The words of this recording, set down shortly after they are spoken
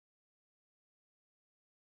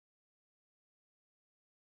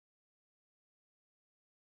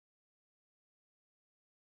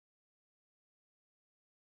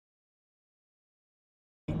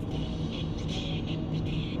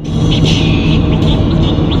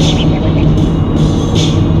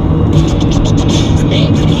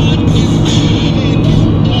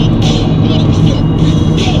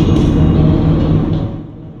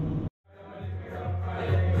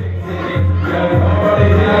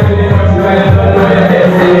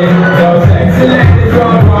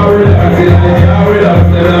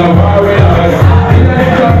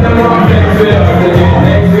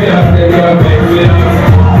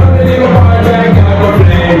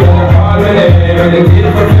name and it is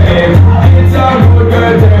for fame. It's a good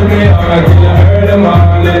girl, turn me on till I heard them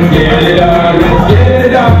all. Let's get it on, let's get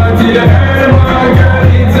it on till I heard them all. Girl,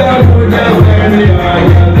 it's a good girl, turn me on.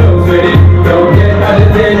 Girl, close with it, don't get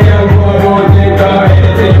agitated. Girl, go on, won't take her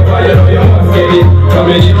anything you want, you know you must get it. Come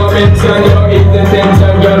in the momentum, you eat the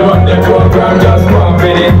tension. Girl, run the program, just pump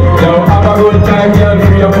in it. Now have a good time, girl,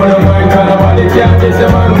 free up on the mind. Cause nobody can't miss a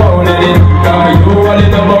man pounding it. Cause you are the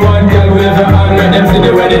number one girl with your hand. And them see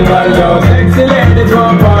the wedding band, yo. Sexy ladies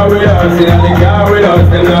want power with us. In the car with us,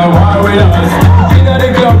 them now war with us. In the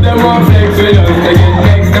club, them want flex with us. They get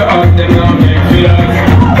next to us, them now mix with us.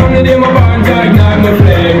 Come to them up and ignite my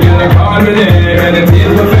flame. Girl, I call me name and it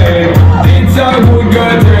is my fame. It's a good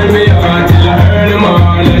girl, turn me on till I heard them all.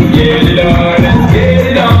 Let's get it on, let's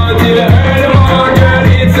get it on till I heard them all. Girl,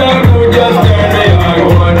 it's a good, just turn me on.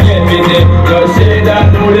 Come on, get me there. Just shake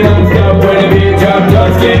that booty non-stop when the beat drop.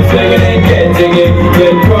 Just keep swinging and catching it.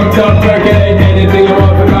 Get drunk up, percolate anything you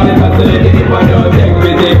want. Because it's not to let it if I don't take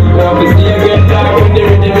with it. Want to see you get dark when the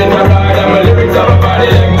rhythm is a ride. And my lyrics are about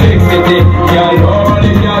electricity. Can't hold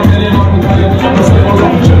it, can't tell it nothing.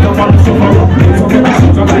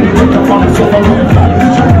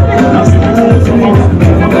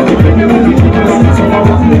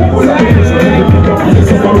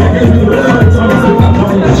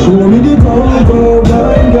 Show me the go,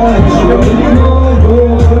 blind guy. Show me the go,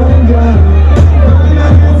 blind guy.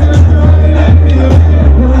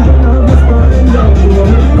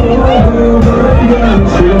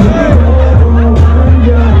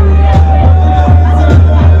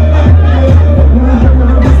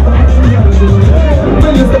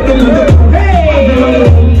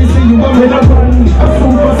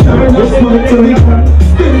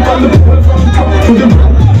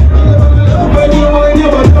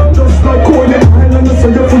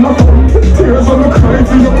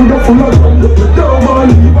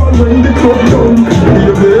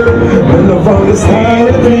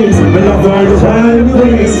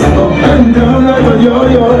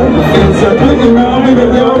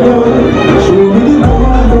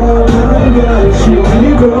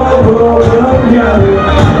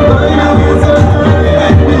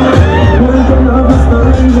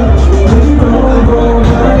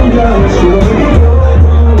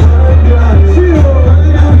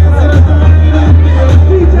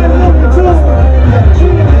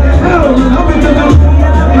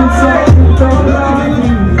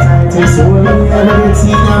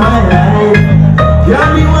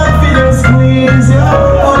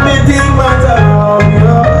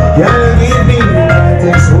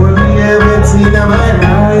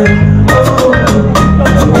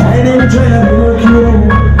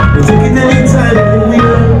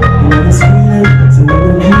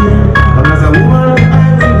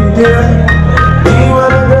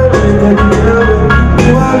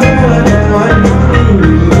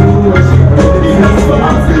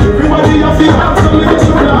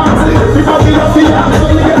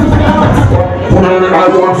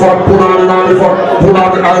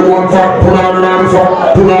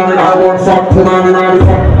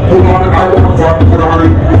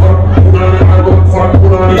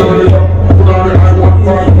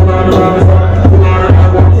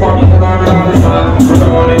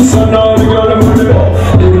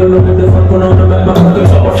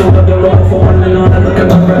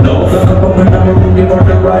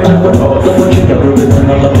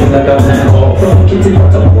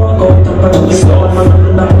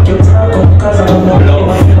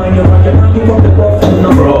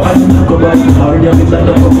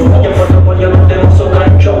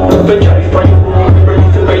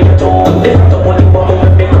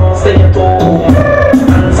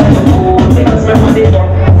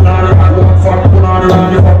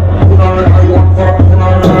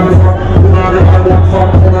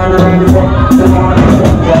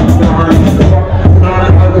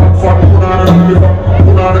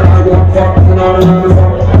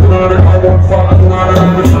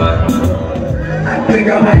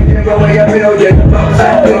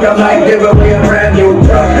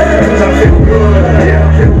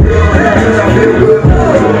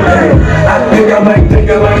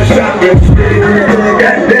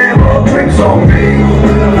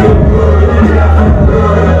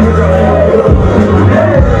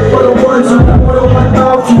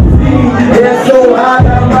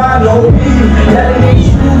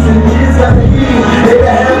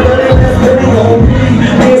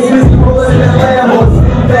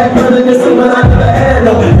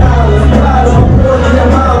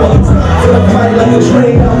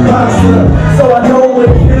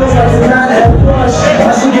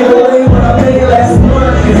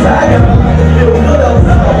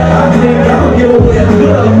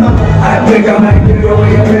 think I might give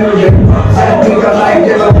away a million. I think I might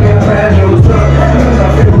give away a brand new truck. Cause I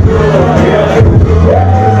feel good, yeah, I feel good.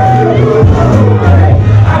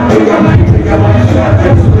 I think I might shot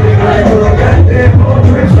this week. I put a goddamn more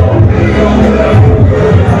drinks on me. I feel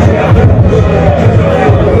good, yeah, I feel good.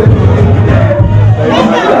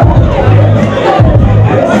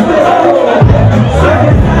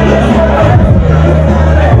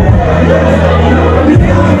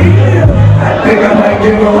 I think I might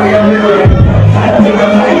give away a million. I think I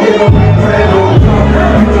might give away a brand new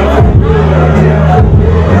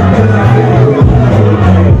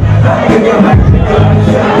I think I might take a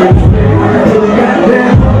shot.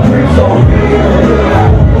 Goddamn, drinks on me.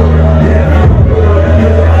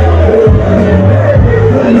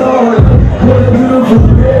 Lord, what a beautiful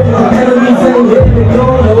day. Our enemies ain't here, they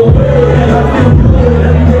going away. I feel good,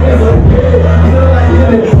 everything is okay. Feel like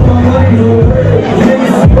giving some money away.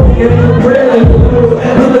 Niggas smoking in the bread in the hood.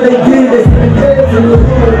 Whatever they did, they spent days in the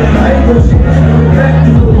hood. I ain't gonna shit you back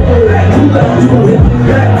to the hood. Who left you hit me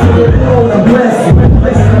back to the hood? I'm blessed with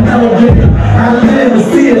places I don't get it. I live to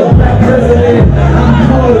see a black president. I'm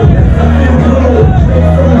good, I feel good.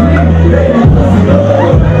 Straight from me, baby, let's go.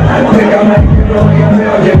 I think I might give away a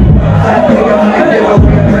million. I think I might give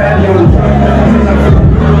away a brand new truck. I feel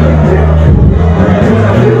good, yeah,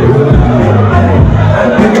 I feel good. I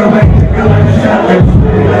think I might take a like shot and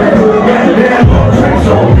split. Goddamn, more drinks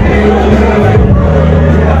on me.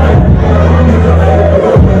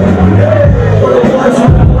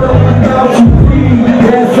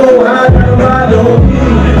 That's so high, I don't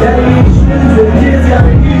need. That ain't shoes and kids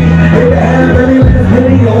gotta eat. They can have any last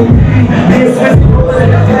penny on me. Being Swiss rolling in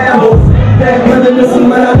the Lambo. Back running this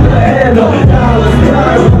amount with a handle. Dollars,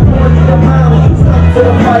 going to the mile. Stop to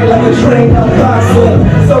the fight like a train out boxer.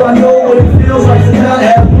 So I know what it feels like to not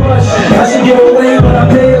have much. I should give away what I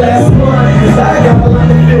paid last month. Cause I got a lot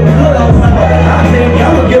to feel good about. I think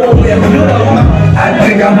I'ma give away a good amount. I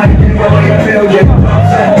think I might give away a million.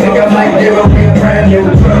 I think I might give away a brand new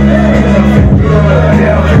truck.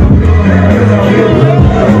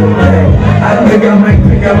 I think I might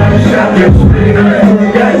shot this week.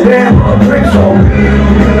 Goddamn, more drinks on me.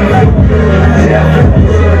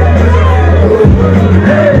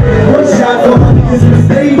 One shot for my niggas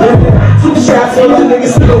mistaken. 2 shots for my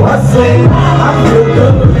niggas still hustling. I feel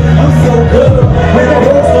good, I'm so good. When I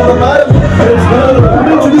roll for the bottom, it's good. I'm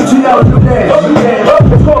introducing y'all to the dance.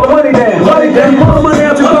 It's called a money dance. You want the money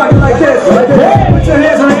out your pocket like this. Put your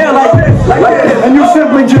hands in the air like this. And you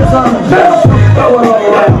simply just throw it all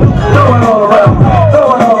around. Throw it all around.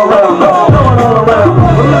 Throw it all around. Throw it all around.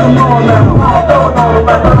 A little more now. Throw it all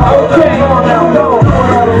around. Okay, throw it all around.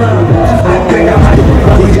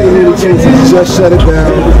 DJ Loon-E-Tune Tun just shut it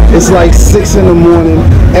down. It's like 6 in the morning.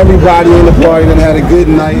 Everybody in the party done had a good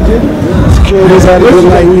night. Securities had a good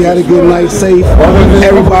night. We had a good night, safe.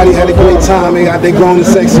 Everybody had a great time. They got their grown and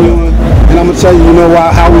sexy on. And I'm gonna tell you, you know why,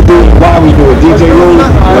 how we do it, why we do it. DJ Loon,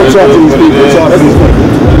 talk to these people. Talk to these people.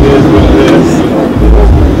 It is what it is.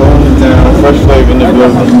 Holding it down. Fresh flavor in the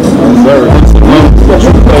building.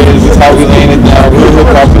 Playaz is how we laying it down. We're hip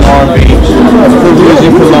hop and R&B. Privilege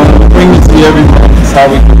in Cologne. Bring it to everyone. That's how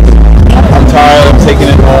we do it. I'm tired. I'm taking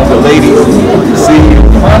it home. The ladies, see you.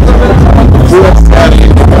 Saturday.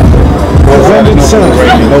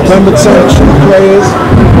 November 10th, Playaz,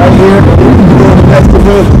 right here. Doing the next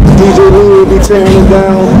event. DJ Loon will be tearing it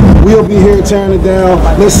down. We'll be here tearing it down.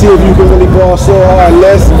 Let's see if you can really ball so hard.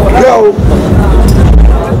 Let's go.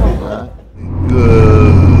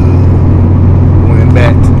 Good. Went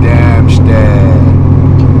back to Darmstadt.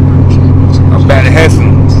 I'm back to Hessen.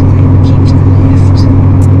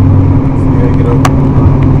 Yeah, get up.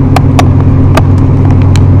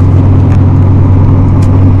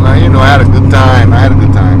 Well, you know, I had a good time. I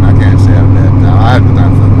can't say I had a bad time. I had a good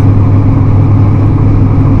time for me.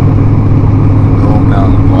 Go home now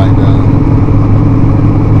and quiet down.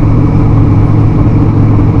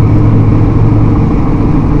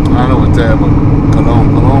 I don't know what to tell you about Cologne.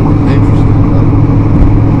 Cologne was interesting.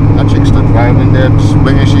 That chick stood right in there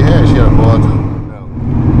swinging she had. She had a ball too.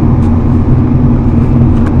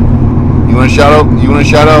 You want to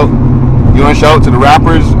shout out to the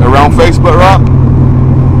rappers around Facebook, Rock?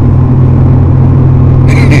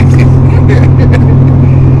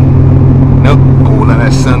 Nope. Oh, let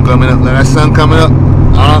that sun coming up. Let that sun coming up.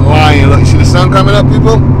 I'm not lying. Look, you see the sun coming up,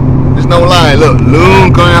 people? There's no lie. Look,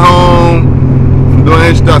 Loon coming home from doing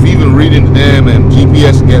his stuff, even reading the damn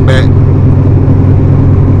GPS to get back.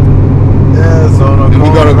 Yeah, so no. You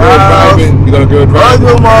got a girl driving. You got a girl driving.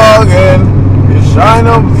 Good morning. You shine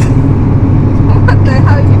up. What the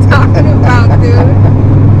hell are you talking about, dude?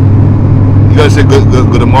 You gotta say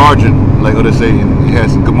good margin. Like what they say, it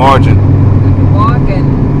has some good margin.